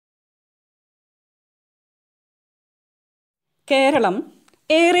കേരളം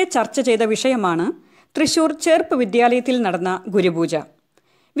ഏറെ ചർച്ച ചെയ്ത വിഷയമാണ് തൃശൂർ ചേർപ്പ് വിദ്യാലയത്തിൽ നടന്ന ഗുരുപൂജ.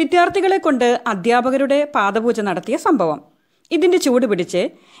 വിദ്യാർത്ഥികളെ കൊണ്ട് അധ്യാപകരുടെ പാദപൂജ നടത്തിയ സംഭവം. ഇതിൻ്റെ ചൂട് പിടിച്ച്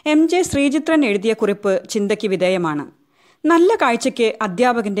MJ ശ്രീചിത്രൻ എഴുതിയ കുറിപ്പ് ചിന്തയ്ക്ക് വിധേയമാണ്. നല്ല കാഴ്ചയ്ക്ക്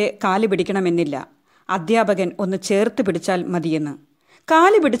അധ്യാപകൻ്റെ കാല് പിടിക്കണമെന്നില്ല, അധ്യാപകൻ ഒന്ന് ചേർത്ത് പിടിച്ചാൽ മതിയെന്ന്.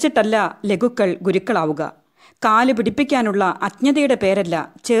 കാല് പിടിച്ചിട്ടല്ല ലഘുക്കൾ ഗുരുക്കളാവുക. കാല് പിടിപ്പിക്കാനുള്ള അജ്ഞതയുടെ പേരല്ല,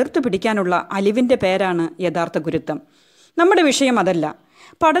 ചേർത്ത് പിടിക്കാനുള്ള അലിവിൻ്റെ പേരാണ് യഥാർത്ഥ ഗുരുത്വം. നമ്മുടെ വിഷയം അതല്ല.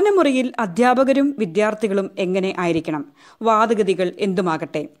 പഠനമുറിയിൽ അധ്യാപകരും വിദ്യാർത്ഥികളും എങ്ങനെ ആയിരിക്കണം, വാദഗതികൾ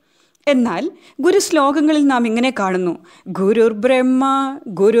എന്തുമാകട്ടെ. എന്നാൽ ഗുരുശ്ലോകങ്ങളിൽ നാം ഇങ്ങനെ കാണുന്നു: ഗുരുർ ബ്രഹ്മ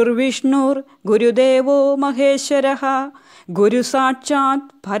ഗുരുർ വിഷ്ണുർ ഗുരുദേവോ മഹേശ്വരഃ ഗുരു സാക്ഷാത്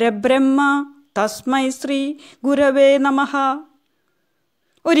പരബ്രഹ്മ തസ്മൈ ശ്രീ ഗുരവേ നമഃ.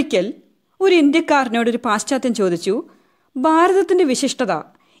 ഒരിക്കൽ ഒരു ഇന്ത്യക്കാരനോടൊരു പാശ്ചാത്യൻ ചോദിച്ചു, ഭാരതത്തിൻ്റെ വിശിഷ്ടത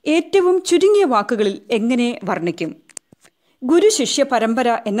ഏറ്റവും ചുരുങ്ങിയ വാക്കുകളിൽ എങ്ങനെ വർണ്ണിക്കും? ഗുരു ശിഷ്യ പരമ്പര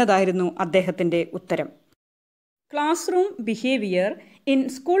എന്നതായിരുന്നു അദ്ദേഹത്തിൻ്റെ ഉത്തരം. Class room behaviour in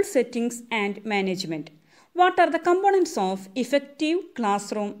school settings and management. What are the components of effective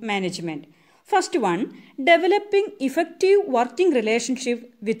class room management? First one, developing effective working relationship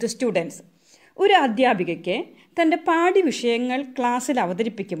with students. ഒരു അധ്യാപികയ്ക്ക് തൻ്റെ പാഠ്യവിഷയങ്ങൾ ക്ലാസ്സിൽ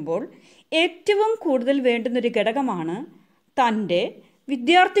അവതരിപ്പിക്കുമ്പോൾ ഏറ്റവും കൂടുതൽ വേണ്ടുന്നൊരു ഘടകമാണ് തൻ്റെ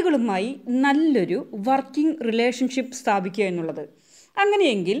വിദ്യാർത്ഥികളുമായി നല്ലൊരു വർക്കിംഗ് റിലേഷൻഷിപ്പ് സ്ഥാപിക്കുക എന്നുള്ളത്.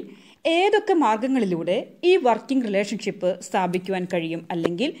 അങ്ങനെയെങ്കിൽ ഏതൊക്കെ മാർഗങ്ങളിലൂടെ ഈ വർക്കിംഗ് റിലേഷൻഷിപ്പ് സ്ഥാപിക്കുവാൻ കഴിയും?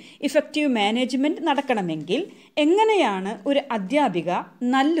 അല്ലെങ്കിൽ ഇഫക്റ്റീവ് മാനേജ്മെൻറ്റ് നടക്കണമെങ്കിൽ എങ്ങനെയാണ് ഒരു അധ്യാപിക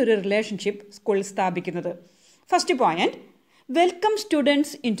നല്ലൊരു റിലേഷൻഷിപ്പ് സ്കൂളിൽ സ്ഥാപിക്കുന്നത്? First point, welcome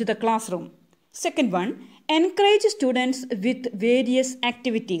students in to the class room. Second one, encourage students with various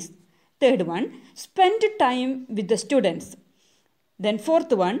activities. Third one, spend time with the students. Then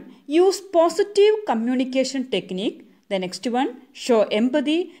fourth one, use positive communication technique. The next one, show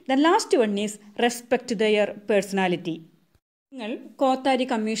empathy. The last one is respect their personality. നിങ്ങൾ കോത്താരി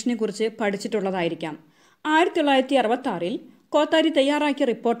കമ്മീഷനെ കുറിച്ച് പഠിച്ചിട്ടുള്ളതായിരിക്കാം. 1966 കോത്താരി തയ്യാറാക്കിയ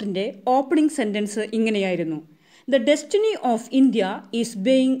റിപ്പോർട്ടിൻ്റെ opening sentence ഇങ്ങനെയായിരുന്നു: The destiny of India is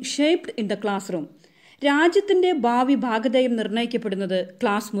being shaped in the classroom. രാജ്യത്തിൻ്റെ ഭാവി ഭാഗധേയം നിർണ്ണയിക്കപ്പെടുന്നത്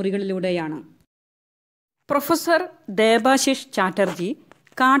class മുറികളിലൂടെയാണ്. Professor Debashish Chatterjee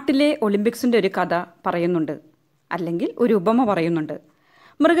കാട്ടിലെ ഒളിമ്പിക്സിൻ്റെ ഒരു കഥ പറയുന്നുണ്ട്, അല്ലെങ്കിൽ ഒരു ഉപമ പറയുന്നുണ്ട്.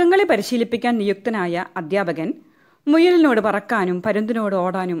 മൃഗങ്ങളെ പരിശീലിപ്പിക്കാൻ നിയുക്തനായ അധ്യാപകൻ മുയലിനോട് പറക്കാനും പരുന്തിനോട്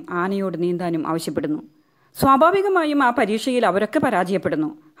ഓടാനും ആനയോട് നീന്താനും ആവശ്യപ്പെടുന്നു. സ്വാഭാവികമായും ആ പരീക്ഷയിൽ അവരൊക്കെ പരാജയപ്പെടുന്നു.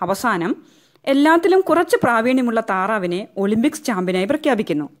 അവസാനം എല്ലാത്തിലും കുറച്ച് പ്രാവീണ്യമുള്ള താറാവിനെ ഒളിമ്പിക്സ് ചാമ്പ്യനായി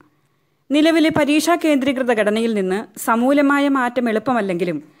പ്രഖ്യാപിക്കുന്നു. നിലവിലെ പരീക്ഷാ കേന്ദ്രീകൃത ഘടനയിൽ നിന്ന് സമൂലമായ മാറ്റം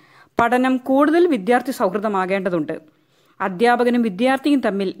എളുപ്പമല്ലെങ്കിലും പഠനം കൂടുതൽ വിദ്യാർത്ഥി സൗഹൃദമാകേണ്ടതുണ്ട്. അധ്യാപകനും വിദ്യാർത്ഥിയും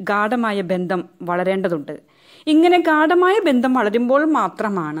തമ്മിൽ ഗാഢമായ ബന്ധം വളരേണ്ടതുണ്ട്. ഇങ്ങനെ ഗാഢമായ ബന്ധം വളരുമ്പോൾ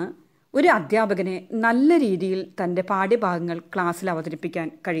മാത്രമാണ് ഒരു അധ്യാപകനെ നല്ല രീതിയിൽ തൻ്റെ പാഠ്യഭാഗങ്ങൾ ക്ലാസ്സിൽ അവതരിപ്പിക്കാൻ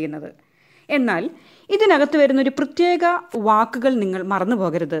കഴിയുന്നത്. എന്നാൽ ഇതിനകത്ത് വരുന്നൊരു പ്രത്യേക വാക്കുകൾ നിങ്ങൾ മറന്നു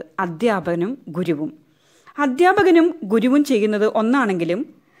പോകരുത്: അധ്യാപകനും ഗുരുവും. അധ്യാപകനും ഗുരുവും ചെയ്യുന്നത് ഒന്നാണെങ്കിലും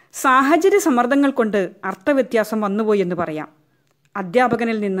സാഹചര്യ സമ്മർദ്ദങ്ങൾ കൊണ്ട് അർത്ഥവ്യത്യാസം വന്നുപോയി എന്ന് പറയാം.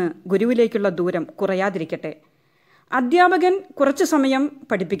 അധ്യാപകനിൽ നിന്ന് ഗുരുവിലേക്കുള്ള ദൂരം കുറയാതിരിക്കട്ടെ. അധ്യാപകൻ കുറച്ചു സമയം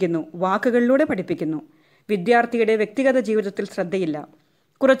പഠിപ്പിക്കുന്നു, വാക്കുകളിലൂടെ പഠിപ്പിക്കുന്നു. വിദ്യാർത്ഥിയുടെ വ്യക്തിഗത ജീവിതത്തിൽ ശ്രദ്ധയില്ല.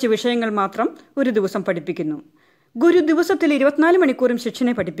 കുറച്ച് വിഷയങ്ങൾ മാത്രം ഒരു ദിവസം പഠിപ്പിക്കുന്നു. ഗുരു ദിവസത്തിൽ 24 മണിക്കൂറും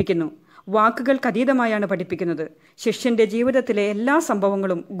ശിഷ്യനെ പഠിപ്പിക്കുന്നു. വാക്കുകൾക്ക് അതീതമായാണ് പഠിപ്പിക്കുന്നത്. ശിഷ്യൻ്റെ ജീവിതത്തിലെ എല്ലാ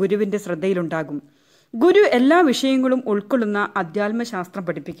സംഭവങ്ങളും ഗുരുവിൻ്റെ ശ്രദ്ധയിലുണ്ടാകും. ഗുരു എല്ലാ വിഷയങ്ങളും ഉൾക്കൊള്ളുന്ന അധ്യാത്മശാസ്ത്രം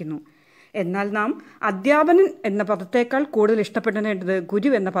പഠിപ്പിക്കുന്നു. എന്നാൽ നാം അധ്യാപനൻ എന്ന പദത്തേക്കാൾ കൂടുതൽ ഇഷ്ടപ്പെടേണ്ടത് ഗുരു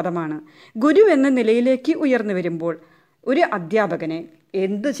എന്ന പദമാണ്. ഗുരു എന്ന നിലയിലേക്ക് ഉയർന്നു വരുമ്പോൾ ഒരു അധ്യാപകനെ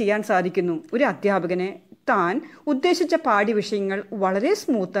എന്ത് ചെയ്യാൻ സാധിക്കുന്നു? ഒരു അധ്യാപകനെ താൻ ഉദ്ദേശിച്ച പാഠ്യവിഷയങ്ങൾ വളരെ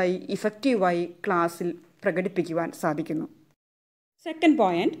സ്മൂത്തായി ഇഫക്റ്റീവായി ക്ലാസ്സിൽ പ്രകടിപ്പിക്കുവാൻ സാധിക്കുന്നു. Second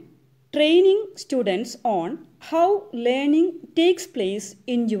point, training students on how learning takes place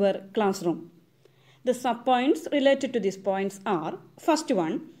in your class room. The subpoints related to these points are: first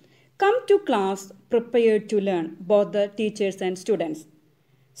one, come to class prepared to learn, both the teachers and students.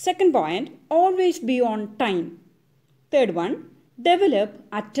 Second point, always be on time. Third one, develop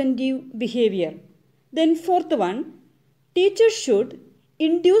attentive behavior. Then fourth one, teachers should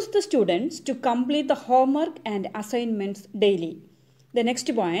induce the students to complete the homework and assignments daily. The next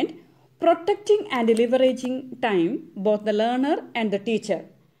point, protecting and leveraging time, both the learner and the teacher.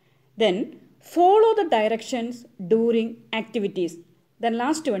 Then follow the directions during activities. The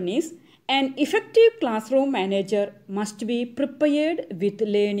last one is, an effective classroom manager must be prepared with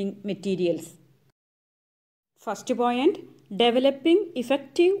learning materials. First point, developing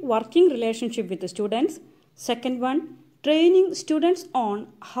effective working relationship with the students. Second one, training students on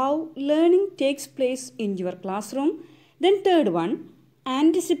how learning takes place in your classroom. Then third one,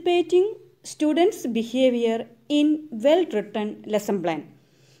 anticipating students' behavior in well-written lesson plan.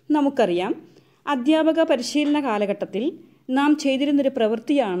 നമുക്കറിയാം, അധ്യാപക പരിശീലന കാലഘട്ടത്തിൽ നാം ചെയ്തിരുന്നൊരു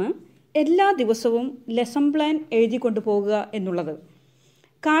പ്രവൃത്തിയാണ് എല്ലാ ദിവസവും lesson plan എഴുതി കൊണ്ടുപോകുക എന്നുള്ളത്.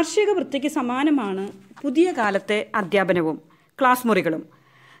 കാർഷിക വൃത്തിക്ക് സമാനമാണ് പുതിയ കാലത്തെ അധ്യാപനവും ക്ലാസ് മുറികളും.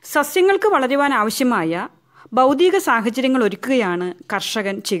 സസ്യങ്ങൾക്ക് വളരുവാൻ ആവശ്യമായ ഭൗതിക സാഹചര്യങ്ങൾ ഒരുക്കുകയാണ്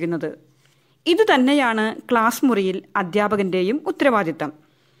കർഷകൻ ചെയ്യുന്നത്. ഇതുതന്നെയാണ് ക്ലാസ് മുറിയിൽ അധ്യാപകൻ്റെയും ഉത്തരവാദിത്തം.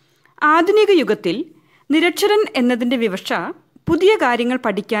 ആധുനിക യുഗത്തിൽ നിരക്ഷരൻ എന്നതിൻ്റെ വിവക്ഷ പുതിയ കാര്യങ്ങൾ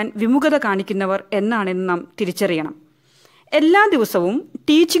പഠിക്കാൻ വിമുഖത കാണിക്കുന്നവർ എന്നാണെന്ന് നാം തിരിച്ചറിയണം. എല്ലാ ദിവസവും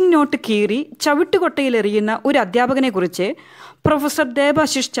ടീച്ചിങ് നോട്ട് കീറി ചവിട്ടുകൊട്ടയിലെറിയുന്ന ഒരു അധ്യാപകനെക്കുറിച്ച് പ്രൊഫസർ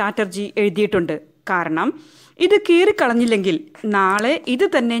ദേബാശിഷ് ചാറ്റർജി എഴുതിയിട്ടുണ്ട്. കാരണം ഇത് കീറിക്കളഞ്ഞില്ലെങ്കിൽ നാളെ ഇത്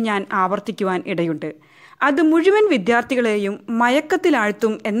തന്നെ ഞാൻ ആവർത്തിക്കുവാൻ ഇടയുണ്ട്. അത് മുഴുവൻ വിദ്യാർത്ഥികളെയും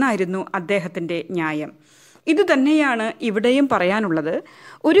മയക്കത്തിലാഴ്ത്തും എന്നായിരുന്നു അദ്ദേഹത്തിൻ്റെ ന്യായം. ഇതുതന്നെയാണ് ഇവിടെയും പറയാനുള്ളത്.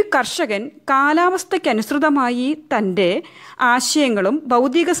 ഒരു കർഷകൻ കാലാവസ്ഥയ്ക്കനുസൃതമായി തൻ്റെ ആശയങ്ങളും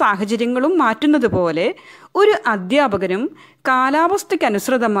ഭൗതിക സാഹചര്യങ്ങളും മാറ്റുന്നത് പോലെ ഒരു അധ്യാപകനും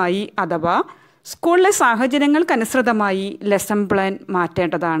കാലാവസ്ഥയ്ക്കനുസൃതമായി അഥവാ സ്കൂളിലെ സാഹചര്യങ്ങൾക്കനുസൃതമായി ലെസൺ പ്ലാൻ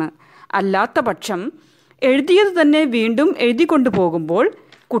മാറ്റേണ്ടതാണ്. അല്ലാത്ത പക്ഷം എഴുതിയത് തന്നെ വീണ്ടും എഴുതിക്കൊണ്ടു പോകുമ്പോൾ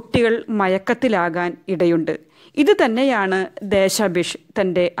കുട്ടികൾ മയക്കത്തിലാകാൻ ഇടയുണ്ട്. ഇത് തന്നെയാണ് ദേശാഭിഷ്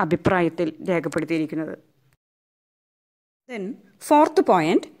തൻ്റെ അഭിപ്രായത്തിൽ രേഖപ്പെടുത്തിയിരിക്കുന്നത്. Then, fourth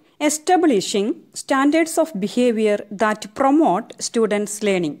point, establishing standards of behavior that promote students'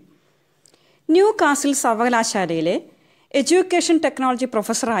 learning. New castle സർവകലാശാലയിലെ എഡ്യൂക്കേഷൻ ടെക്നോളജി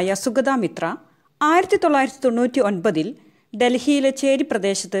പ്രൊഫസറായ സുഗത മിത്ര 1999 ഡൽഹിയിലെ ചേരി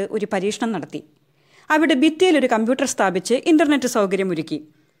പ്രദേശത്ത് ഒരു പരീക്ഷണം നടത്തി. അവിടെ ഭിത്തിയിൽ ഒരു കമ്പ്യൂട്ടർ സ്ഥാപിച്ച് ഇൻ്റർനെറ്റ് സൗകര്യമൊരുക്കി.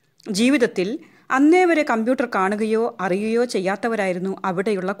 ജീവിതത്തിൽ അന്നേ വരെ കമ്പ്യൂട്ടർ കാണുകയോ അറിയുകയോ ചെയ്യാത്തവരായിരുന്നു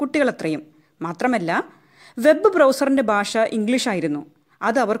അവിടെയുള്ള കുട്ടികളത്രയും. മാത്രമല്ല, വെബ് ബ്രൗസറിൻ്റെ ഭാഷ ഇംഗ്ലീഷായിരുന്നു.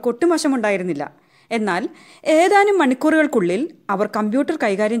 അത് അവർക്ക് ഒട്ടും വശമുണ്ടായിരുന്നില്ല. എന്നാൽ ഏതാനും മണിക്കൂറുകൾക്കുള്ളിൽ അവർ കമ്പ്യൂട്ടർ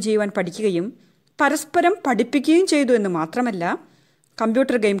കൈകാര്യം ചെയ്യുവാൻ പഠിക്കുകയും പരസ്പരം പഠിപ്പിക്കുകയും ചെയ്തു എന്ന് മാത്രമല്ല,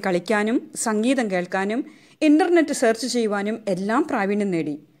 കമ്പ്യൂട്ടർ ഗെയിം കളിക്കാനും സംഗീതം കേൾക്കാനും ഇൻ്റർനെറ്റ് സെർച്ച് ചെയ്യുവാനും എല്ലാം പ്രാവീണ്യം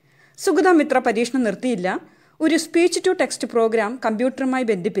നേടി. സുഗത മിത്ര പരീക്ഷണം നിർത്തിയില്ല. ഒരു സ്പീച്ച് ടു ടെക്സ്റ്റ് പ്രോഗ്രാം കമ്പ്യൂട്ടറുമായി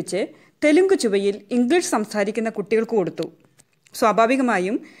ബന്ധിപ്പിച്ച് തെലുങ്ക് ചുവയിൽ ഇംഗ്ലീഷ് സംസാരിക്കുന്ന കുട്ടികൾക്ക് കൊടുത്തു.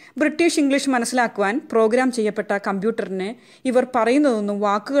 സ്വാഭാവികമായും ബ്രിട്ടീഷ് ഇംഗ്ലീഷ് മനസ്സിലാക്കുവാൻ പ്രോഗ്രാം ചെയ്യപ്പെട്ട കമ്പ്യൂട്ടറിന് ഇവർ പറയുന്നതൊന്നും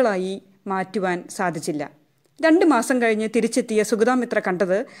വാക്കുകളായി മാറ്റുവാൻ സാധിച്ചില്ല. 2 മാസം കഴിഞ്ഞ് തിരിച്ചെത്തിയ സുഗത മിത്ര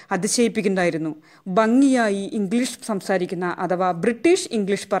കണ്ടത് അതിശയിപ്പിക്കുന്നതായിരുന്നു. ഭംഗിയായി ഇംഗ്ലീഷ് സംസാരിക്കുന്ന അഥവാ ബ്രിട്ടീഷ്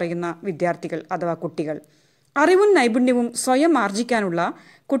ഇംഗ്ലീഷ് പറയുന്ന വിദ്യാർത്ഥികൾ അഥവാ കുട്ടികൾ. അറിവും നൈപുണ്യവും സ്വയം ആർജിക്കാനുള്ള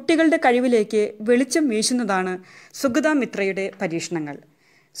കുട്ടികളുടെ കഴിവിലേക്ക് വെളിച്ചം വീശുന്നതാണ് സുഗത മിത്രയുടെ പരീക്ഷണങ്ങൾ.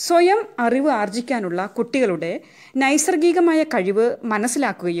 സ്വയം അറിവ് ആർജിക്കാനുള്ള കുട്ടികളുടെ നൈസർഗികമായ കഴിവ്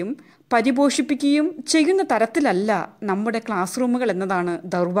മനസ്സിലാക്കുകയും പരിപോഷിപ്പിക്കുകയും ചെയ്യുന്ന തരത്തിലല്ല നമ്മുടെ ക്ലാസ് റൂമുകൾ എന്നതാണ്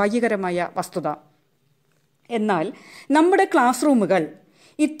ദൗർഭാഗ്യകരമായ വസ്തുത. എന്നാൽ നമ്മുടെ ക്ലാസ് റൂമുകൾ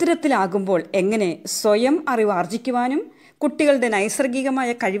ഇത്തരത്തിലാകുമ്പോൾ എങ്ങനെ സ്വയം അറിവ് ആർജിക്കുവാനും കുട്ടികളുടെ നൈസർഗികമായ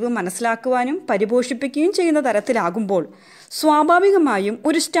കഴിവ് മനസ്സിലാക്കുവാനും പരിപോഷിപ്പിക്കുകയും ചെയ്യുന്ന തരത്തിലാകുമ്പോൾ സ്വാഭാവികമായും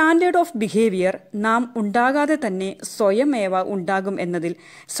ഒരു സ്റ്റാൻഡേർഡ് ഓഫ് ബിഹേവിയർ നാം ഉണ്ടാകാതെ തന്നെ സ്വയമേവ ഉണ്ടാകും എന്നതിൽ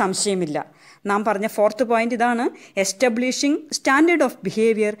സംശയമില്ല. നാം പറഞ്ഞ ഫോർത്ത് പോയിന്റ് ഇതാണ്: establishing standard of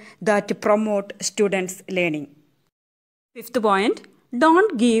behaviour that promote students learning. Fifth point,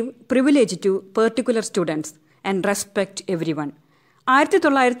 don't give privilege to particular students and respect every one.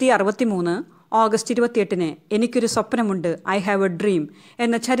 1963 August 28 എനിക്കൊരു സ്വപ്നമുണ്ട്, ഐ ഹാവ് എ ഡ്രീം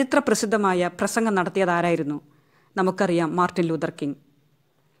എന്ന ചരിത്ര പ്രസിദ്ധമായ പ്രസംഗം നടത്തിയതാരായിരുന്നു? നമുക്കറിയാം, മാർട്ടിൻ ലൂതർ കിങ്.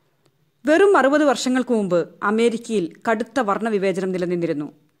 വെറും 60 വർഷങ്ങൾക്ക് മുമ്പ് അമേരിക്കയിൽ കടുത്ത വർണ്ണവിവേചനം നിലനിന്നിരുന്നു.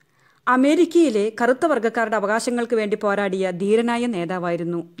 അമേരിക്കയിലെ കറുത്ത വർഗ്ഗക്കാരുടെ അവകാശങ്ങൾക്ക് വേണ്ടി പോരാടിയ ധീരനായ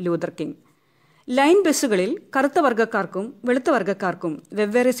നേതാവായിരുന്നു ലൂതർ കിങ്. ലൈൻ ബസ്സുകളിൽ കറുത്ത വർഗ്ഗക്കാർക്കും വെളുത്ത വർഗ്ഗക്കാർക്കും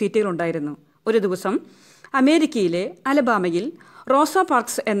വെവ്വേറെ സീറ്റുകളുണ്ടായിരുന്നു. ഒരു ദിവസം അമേരിക്കയിലെ അലബാമയിൽ റോസ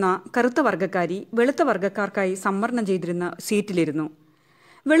പാർക്സ് എന്ന കറുത്ത വർഗ്ഗക്കാരി വെളുത്ത വർഗ്ഗക്കാർക്കായി സംവരണം ചെയ്തിരുന്ന സീറ്റിലിരുന്നു.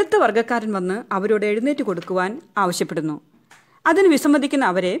 വെളുത്ത വർഗ്ഗക്കാരൻ വന്ന് അവരോട് എഴുന്നേറ്റ് കൊടുക്കുവാൻ ആവശ്യപ്പെടുന്നു. അതിന് വിസമ്മതിക്കുന്ന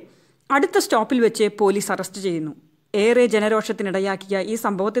അവരെ അടുത്ത സ്റ്റോപ്പിൽ വെച്ച് പോലീസ് അറസ്റ്റ് ചെയ്യുന്നു. ഏറെ ജനരോഷത്തിനിടയാക്കിയ ഈ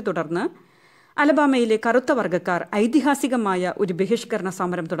സംഭവത്തെ തുടർന്ന് അലബാമയിലെ കറുത്ത വർഗ്ഗക്കാർ ഐതിഹാസികമായ ഒരു ബഹിഷ്കരണ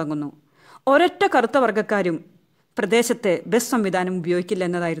സമരം തുടങ്ങുന്നു. ഒരൊറ്റ കറുത്ത വർഗ്ഗക്കാരും പ്രദേശത്തെ ബസ് സംവിധാനം ഉപയോഗിക്കില്ല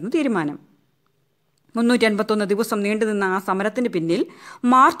എന്നതായിരുന്നു തീരുമാനം. 351 ദിവസം നീണ്ടുനിന്ന ആ സമരത്തിന് പിന്നിൽ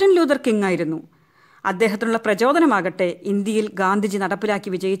മാർട്ടിൻ ലൂതർ കിങ് ആയിരുന്നു. അദ്ദേഹത്തിനുള്ള പ്രചോദനമാകട്ടെ ഇന്ത്യയിൽ ഗാന്ധിജി നടപ്പിലാക്കി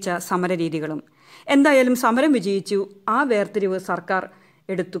വിജയിച്ച സമരരീതികളും. എന്തായാലും സമരം വിജയിച്ചു. ആ വേർതിരിവ് സർക്കാർ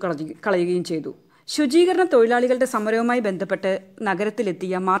എടുത്തു കളയുകയും ചെയ്തു. ശുചീകരണ തൊഴിലാളികളുടെ സമരവുമായി ബന്ധപ്പെട്ട്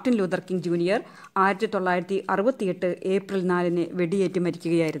നഗരത്തിലെത്തിയ Martin Luther king junior 1968 April 4 വെടിയേറ്റ്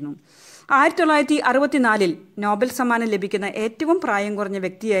മരിക്കുകയായിരുന്നു. 1964 നോബൽ സമ്മാനം ലഭിക്കുന്ന ഏറ്റവും പ്രായം കുറഞ്ഞ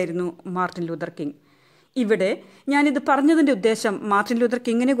വ്യക്തിയായിരുന്നു മാർട്ടിൻ ലൂതർ കിങ്. ഇവിടെ ഞാനിത് പറഞ്ഞതിൻ്റെ ഉദ്ദേശം മാർട്ടിൻ ലൂതർ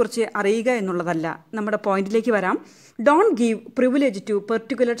കിങ്ങിനെ കുറിച്ച് അറിയുക എന്നുള്ളതല്ല. നമ്മുടെ പോയിന്റിലേക്ക് വരാം. Don't give privilege to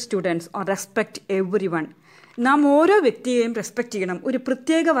particular students or respect every one. നാം ഓരോ വ്യക്തിയെയും റെസ്പെക്റ്റ് ചെയ്യണം. ഒരു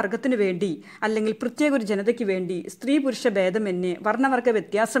പ്രത്യേക വർഗത്തിന് വേണ്ടി അല്ലെങ്കിൽ പ്രത്യേക ഒരു ജനതയ്ക്ക് വേണ്ടി സ്ത്രീ പുരുഷ ഭേദമെന്നെ, വർണ്ണവർഗ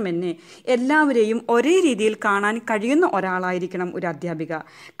വ്യത്യാസമെന്നെ എല്ലാവരെയും ഒരേ രീതിയിൽ കാണാൻ കഴിയുന്ന ഒരാളായിരിക്കണം ഒരു അധ്യാപിക.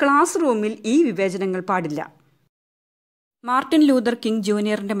 ക്ലാസ് റൂമിൽ ഈ വിവേചനങ്ങൾ പാടില്ല. മാർട്ടിൻ ലൂതർ കിങ്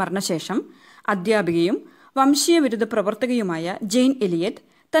ജൂനിയറിൻ്റെ മരണശേഷം അധ്യാപികയും വംശീയ വിരുദ്ധ പ്രവർത്തകയുമായ ജെയിൻ എലിയറ്റ്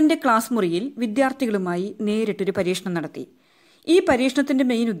തൻ്റെ ക്ലാസ് മുറിയിൽ വിദ്യാർത്ഥികളുമായി നേരിട്ടൊരു പരീക്ഷണം നടത്തി. ഈ പരീക്ഷണത്തിൻ്റെ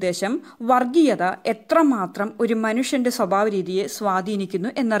മെയിൻ ഉദ്ദേശം വർഗീയത എത്രമാത്രം ഒരു മനുഷ്യൻ്റെ സ്വഭാവരീതിയെ സ്വാധീനിക്കുന്നു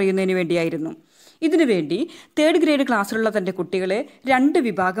എന്നറിയുന്നതിന് വേണ്ടിയായിരുന്നു. ഇതിനുവേണ്ടി 3rd ഗ്രേഡ് ക്ലാസ്സിലുള്ള തൻ്റെ കുട്ടികളെ 2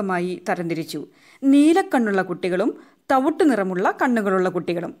 വിഭാഗമായി തരംതിരിച്ചു. നീലക്കണ്ണുള്ള കുട്ടികളും തവിട്ട് നിറമുള്ള കണ്ണുകളുള്ള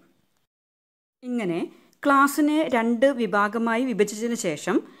കുട്ടികളും. ഇങ്ങനെ ക്ലാസ്സിനെ 2 വിഭാഗമായി വിഭജിച്ചതിന്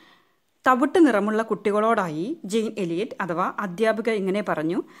ശേഷം തവിട്ട് നിറമുള്ള കുട്ടികളോടായി ജെയിൻ എലിയറ്റ് അഥവാ അധ്യാപിക ഇങ്ങനെ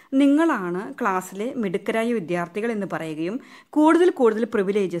പറഞ്ഞു: നിങ്ങളാണ് ക്ലാസ്സിലെ മിടുക്കരായ വിദ്യാർത്ഥികൾ എന്ന് പറയുകയും കൂടുതൽ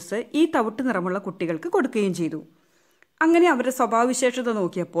പ്രിവിലേജസ് ഈ തവിട്ട് നിറമുള്ള കുട്ടികൾക്ക് കൊടുക്കുകയും ചെയ്തു. അങ്ങനെ അവരുടെ സ്വഭാവവിശേഷത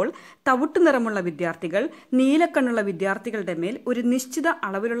നോക്കിയപ്പോൾ തവിട്ട് നിറമുള്ള വിദ്യാർത്ഥികൾ നീലക്കണ്ണുള്ള വിദ്യാർത്ഥികളുടെ മേൽ ഒരു നിശ്ചിത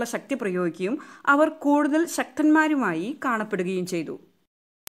അളവിലുള്ള ശക്തി പ്രയോഗിക്കുകയും അവർ കൂടുതൽ ശക്തന്മാരുമായി കാണപ്പെടുകയും ചെയ്തു.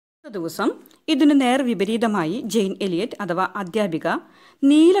 ദിവസം ഇതിനു നേർ വിപരീതമായി ജെയിൻ എലിയറ്റ് അഥവാ അധ്യാപിക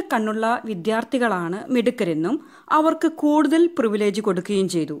നീലക്കണ്ണുള്ള വിദ്യാർത്ഥികളാണ് മിടുക്കരെന്നും അവർക്ക് കൂടുതൽ പ്രിവിലേജ് കൊടുക്കുകയും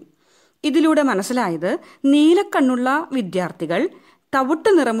ചെയ്തു. ഇതിലൂടെ മനസ്സിലായത് നീലക്കണ്ണുള്ള വിദ്യാർത്ഥികൾ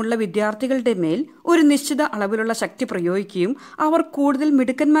തവിട്ട് നിറമുള്ള വിദ്യാർത്ഥികളുടെ മേൽ ഒരു നിശ്ചിത അളവിലുള്ള ശക്തി പ്രയോഗിക്കുകയും അവർ കൂടുതൽ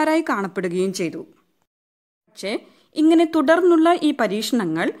മിടുക്കന്മാരായി കാണപ്പെടുകയും ചെയ്തു. പക്ഷേ ഇങ്ങനെ തുടർന്നുള്ള ഈ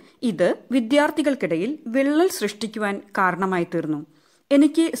പരീക്ഷണങ്ങൾ ഇത് വിദ്യാർത്ഥികൾക്കിടയിൽ വിള്ളൽ സൃഷ്ടിക്കുവാൻ കാരണമായി തീർന്നു.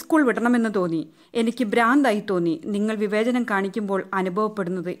 എനിക്ക് സ്കൂൾ വിടണമെന്ന് തോന്നി, എനിക്ക് ഭ്രാന്തായി തോന്നി. നിങ്ങൾ വിവേചനം കാണിക്കുമ്പോൾ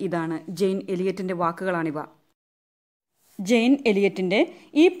അനുഭവപ്പെടുന്നത് ഇതാണ്. ജെയിൻ എലിയറ്റിൻ്റെ വാക്കുകളാണിവ. ജെയിൻ എലിയറ്റിൻ്റെ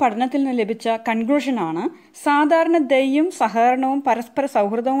ഈ പഠനത്തിൽ നിന്ന് ലഭിച്ച കൺക്ലൂഷനാണ്: സാധാരണ ദയയും സഹകരണവും പരസ്പര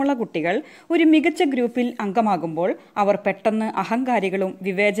സൗഹൃദവുമുള്ള കുട്ടികൾ ഒരു മികച്ച ഗ്രൂപ്പിൽ അംഗമാകുമ്പോൾ അവർ പെട്ടെന്ന് അഹങ്കാരികളും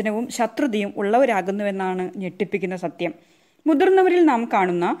വിവേചനവും ശത്രുതയും ഉള്ളവരാകുന്നുവെന്നാണ് ഞെട്ടിപ്പിക്കുന്ന സത്യം. മുതിർന്നവരിൽ നാം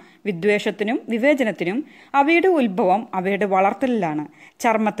കാണുന്ന വിദ്വേഷത്തിനും വിവേചനത്തിനും അവയുടെ ഉത്ഭവം അവയുടെ വളർത്തലിലാണ്.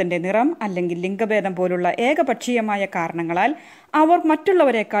 ചർമ്മത്തിൻ്റെ നിറം അല്ലെങ്കിൽ ലിംഗഭേദം പോലുള്ള ഏകപക്ഷീയമായ കാരണങ്ങളാൽ അവർ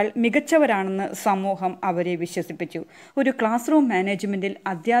മറ്റുള്ളവരെക്കാൾ മികച്ചവരാണെന്ന് സമൂഹം അവരെ വിശ്വസിപ്പിച്ചു. ഒരു ക്ലാസ് റൂം മാനേജ്മെൻറ്റിൽ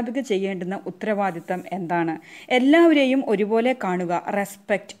അധ്യാപിക ചെയ്യേണ്ടുന്ന ഉത്തരവാദിത്തം എന്താണ്? എല്ലാവരെയും ഒരുപോലെ കാണുക.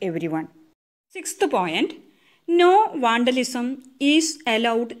 Respect every one. 6th point, no vandalism is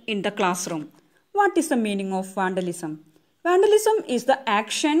allowed in the classroom. What is the meaning of vandalism? Vandalism is the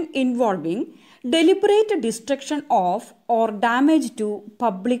action involving deliberate destruction of or damage to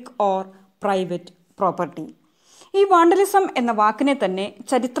public or private property. ഈ വാണ്ടലിസം എന്ന വാക്കിനെ തന്നെ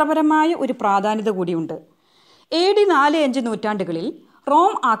ചരിത്രപരമായ ഒരു പ്രാധാന്യത കൂടിയുണ്ട്. AD 4-5 നൂറ്റാണ്ടുകളിൽ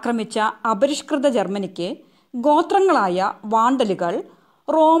Rome ആക്രമിച്ച അപരിഷ്കൃത ജർമ്മനിക്ക് ഗോത്രങ്ങളായ വാണ്ടലുകൾ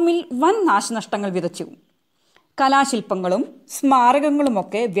റോമിൽ വൻ നാശനഷ്ടങ്ങൾ വിതച്ചു. കലാശില്പങ്ങളും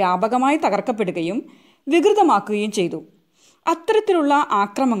സ്മാരകങ്ങളുമൊക്കെ വ്യാപകമായി തകർക്കപ്പെടുകയും വികൃതമാക്കുകയും ചെയ്തു. അത്തരത്തിലുള്ള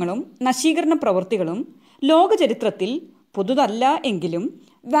ആക്രമണങ്ങളും നശീകരണ പ്രവൃത്തികളും ലോകചരിത്രത്തിൽ പുതുതല്ല എങ്കിലും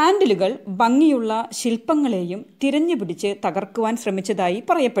വാൻഡലുകൾ ഭംഗിയുള്ള ശില്പങ്ങളെയും തിരഞ്ഞുപിടിച്ച് തകർക്കുവാൻ ശ്രമിച്ചതായി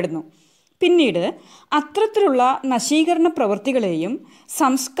പറയപ്പെടുന്നു. പിന്നീട് അത്തരത്തിലുള്ള നശീകരണ പ്രവൃത്തികളെയും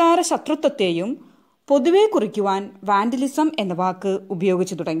സംസ്കാര ശത്രുത്വത്തെയും പൊതുവെ കുറിക്കുവാൻ വാൻഡലിസം എന്ന വാക്ക്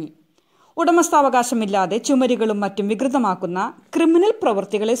ഉപയോഗിച്ചു തുടങ്ങി. ഉടമസ്ഥാവകാശമില്ലാതെ ചുമരുകളും മറ്റും വികൃതമാക്കുന്ന ക്രിമിനൽ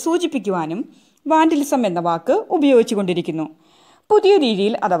പ്രവൃത്തികളെ സൂചിപ്പിക്കുവാനും വാൻഡലിസം എന്ന വാക്ക് ഉപയോഗിച്ചു കൊണ്ടിരിക്കുന്നു. പുതിയ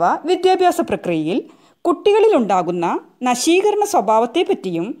രീതിയിൽ അഥവാ വിദ്യാഭ്യാസ പ്രക്രിയയിൽ കുട്ടികളിലുണ്ടാകുന്ന നശീകരണ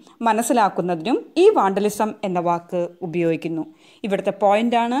സ്വഭാവത്തെപ്പറ്റിയും മനസ്സിലാക്കുന്നതിനും ഈ വാണ്ടലിസം എന്ന വാക്ക് ഉപയോഗിക്കുന്നു. ഇവിടുത്തെ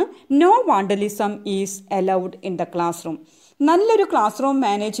പോയിന്റാണ്: no വാണ്ടലിസം is allowed in the class room. നല്ലൊരു ക്ലാസ് റൂം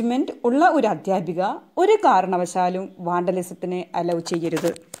മാനേജ്മെൻറ്റ് ഉള്ള ഒരു അധ്യാപിക ഒരു കാരണവശാലും വാണ്ടലിസത്തിനെ അലൗ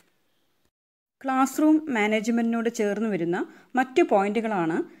ചെയ്യരുത്. ക്ലാസ് റൂം മാനേജ്മെൻറ്റിനോട് ചേർന്ന് വരുന്ന മറ്റു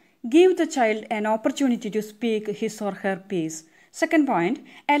പോയിന്റുകളാണ്: give the child an opportunity to speak his or her piece. Second point,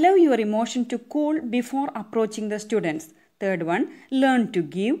 allow your emotion to cool before approaching the students. Third one, learn to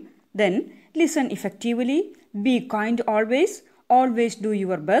give. Then, listen effectively. Be kind always. Always do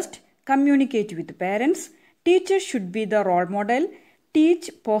your best. Communicate with parents. Teachers should be the role model. Teach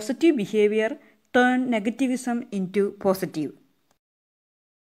positive behavior. Turn negativism into positive.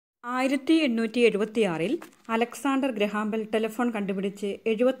 1876 Alexander Graham Bell telephone കണ്ടുപിടിച്ച്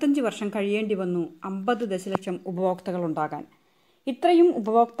 75 വർഷം കഴിയേണ്ടി വന്നു 50 ദശലക്ഷം ഉപഭോക്താക്കളുണ്ടാകാൻ. ഇത്രയും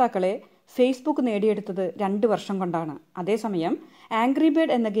ഉപഭോക്താക്കളെ Facebook നേടിയെടുത്തത് 2 വർഷം കൊണ്ടാണ്. അതേസമയം ആംഗ്രി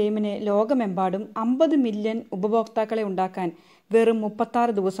ബേർഡ് എന്ന ഗെയിമിന് ലോകമെമ്പാടും 50 മില്യൺ ഉപഭോക്താക്കളെ ഉണ്ടാക്കാൻ വെറും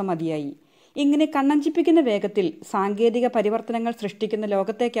 36 ദിവസം മതിയായി. ഇങ്ങനെ കണ്ണഞ്ചിപ്പിക്കുന്ന വേഗത്തിൽ സാങ്കേതിക പരിവർത്തനങ്ങൾ സൃഷ്ടിക്കുന്ന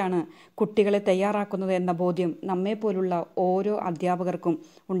ലോകത്തേക്കാണ് കുട്ടികളെ തയ്യാറാക്കുന്നത് എന്ന ബോധ്യം നമ്മെപ്പോലുള്ള ഓരോ അധ്യാപകർക്കും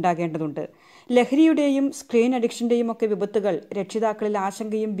ഉണ്ടാകേണ്ടതുണ്ട്. ലഹരിയുടെയും സ്ക്രീൻ അഡിക്ഷൻ്റെയും ഒക്കെ വിപത്തുകൾ രക്ഷിതാക്കളിൽ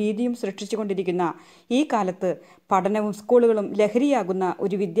ആശങ്കയും ഭീതിയും സൃഷ്ടിച്ചുകൊണ്ടിരിക്കുന്ന ഈ കാലത്ത് പഠനവും സ്കൂളുകളും ലഹരിയാകുന്ന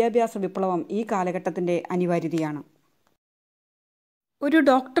ഒരു വിദ്യാഭ്യാസ വിപ്ലവം ഈ കാലഘട്ടത്തിൻ്റെ അനിവാര്യതയാണ്. ഒരു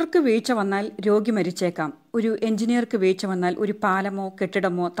ഡോക്ടർക്ക് വീഴ്ച വന്നാൽ രോഗി മരിച്ചേക്കാം. ഒരു എഞ്ചിനീയർക്ക് വീഴ്ച വന്നാൽ ഒരു പാലമോ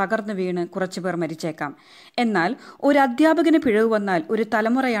കെട്ടിടമോ തകർന്നു വീണ് കുറച്ചുപേർ മരിച്ചേക്കാം. എന്നാൽ ഒരു അധ്യാപകന് പിഴവ് വന്നാൽ ഒരു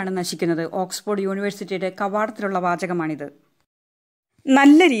തലമുറയാണ് നശിക്കുന്നത്. ഓക്സ്ഫോർഡ് യൂണിവേഴ്സിറ്റിയുടെ കവാടത്തിലുള്ള വാചകമാണിത്.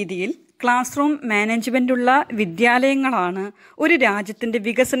 നല്ല രീതിയിൽ ക്ലാസ് റൂം മാനേജ്മെൻ്റുള്ള വിദ്യാലയങ്ങളാണ് ഒരു രാജ്യത്തിൻ്റെ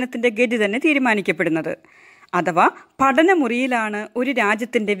വികസനത്തിൻ്റെ ഗതി തന്നെ തീരുമാനിക്കപ്പെടുന്നത്. അഥവാ പഠനമുറിയിലാണ് ഒരു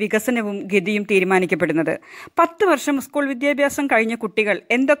രാജ്യത്തിൻ്റെ വികസനവും ഗതിയും തീരുമാനിക്കപ്പെടുന്നത്. 10 വർഷം സ്കൂൾ വിദ്യാഭ്യാസം കഴിഞ്ഞ കുട്ടികൾ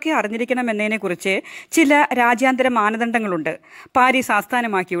എന്തൊക്കെ അറിഞ്ഞിരിക്കണമെന്നതിനെക്കുറിച്ച് ചില രാജ്യാന്തര മാനദണ്ഡങ്ങളുണ്ട്. Paris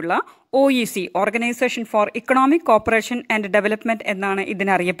ആസ്ഥാനമാക്കിയുള്ള OEC, organisation for economic cooperation and development എന്നാണ്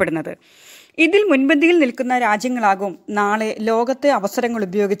ഇതിനറിയപ്പെടുന്നത്. ഇതിൽ മുൻപന്തിയിൽ നിൽക്കുന്ന രാജ്യങ്ങളാകും നാളെ ലോകത്തെ അവസരങ്ങൾ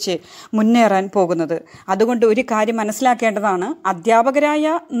ഉപയോഗിച്ച് മുന്നേറാൻ പോകുന്നത്. അതുകൊണ്ട് ഒരു കാര്യം മനസ്സിലാക്കേണ്ടതാണ്.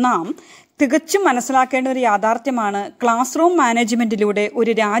 അധ്യാപകരായ നാം തികച്ചും മനസ്സിലാക്കേണ്ട ഒരു യാഥാർത്ഥ്യമാണ്, ക്ലാസ് റൂം മാനേജ്മെൻറ്റിലൂടെ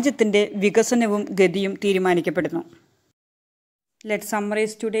ഒരു രാജ്യത്തിൻ്റെ വികസനവും ഗതിയും തീരുമാനിക്കപ്പെടുന്നു. Let's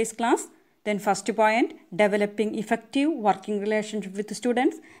summarise today's class. Then first point, developing effective working relationship with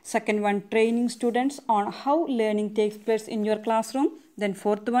students. Second one, training students on how learning takes place in your classroom. Then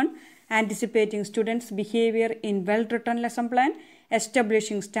fourth one, anticipating students' behavior in well-written lesson plan.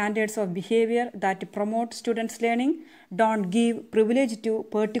 Establishing standards of behavior that promote students' learning. Don't give privilege to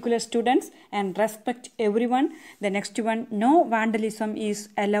particular students and respect everyone. The next one, no vandalism is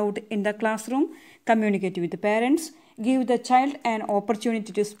allowed in the classroom. Communicate with the parents. Give the child an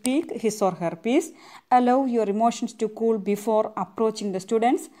opportunity to speak his or her piece. Allow your emotions to cool before approaching the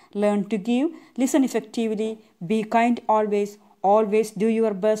students. Learn to give. Listen effectively. Be kind always. Always do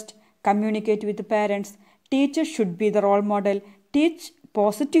your best. Communicate with the parents. Teachers should be the role model. Teach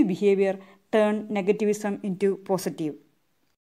positive behavior. Turn negativism into positive.